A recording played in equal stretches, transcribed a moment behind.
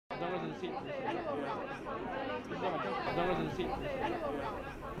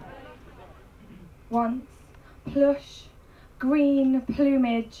Once plush, green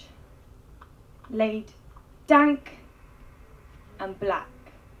plumage laid dank and black,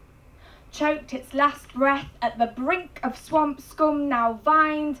 choked its last breath at the brink of swamp scum, now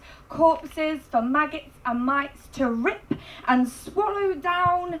vined corpses for maggots and mites to rip and swallow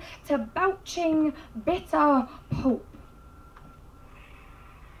down to belching bitter pulp.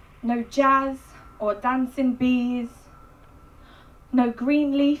 No jazz or dancing bees, no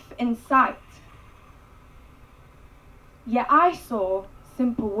green leaf in sight. Yet I saw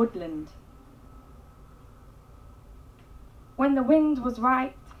simple woodland. When the wind was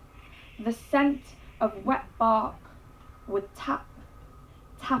right, the scent of wet bark would tap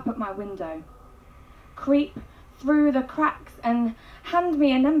at my window, creep through the cracks and hand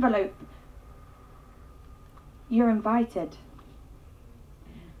me an envelope. You're invited.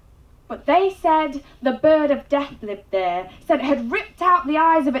 But they said the bird of death lived there, said it had ripped out the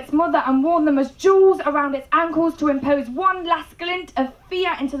eyes of its mother and worn them as jewels around its ankles to impose one last glint of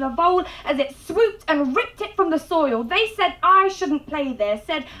fear into the vole as it swooped and ripped it from the soil. They said I shouldn't play there,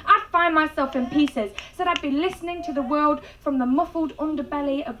 said I'd find myself in pieces, said I'd be listening to the world from the muffled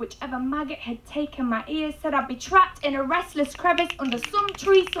underbelly of whichever maggot had taken my ears, said I'd be trapped in a restless crevice under some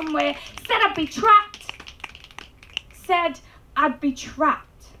tree somewhere, said I'd be trapped, said I'd be trapped.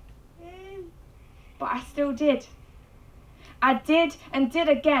 But I still did. I did and did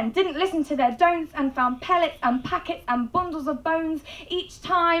again, didn't listen to their don'ts and found pellets and packets and bundles of bones. Each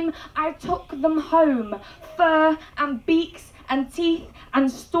time I took them home, fur and beaks and teeth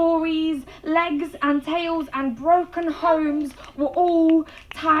and stories, legs and tails and broken homes were all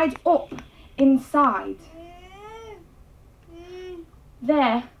tied up inside.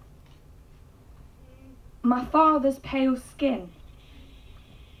 There, my father's pale skin,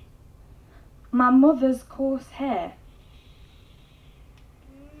 my mother's coarse hair.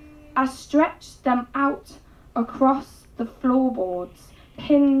 I stretched them out across the floorboards,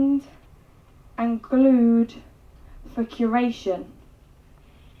 pinned and glued for curation.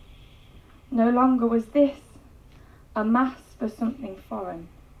 No longer was this a mass for something foreign.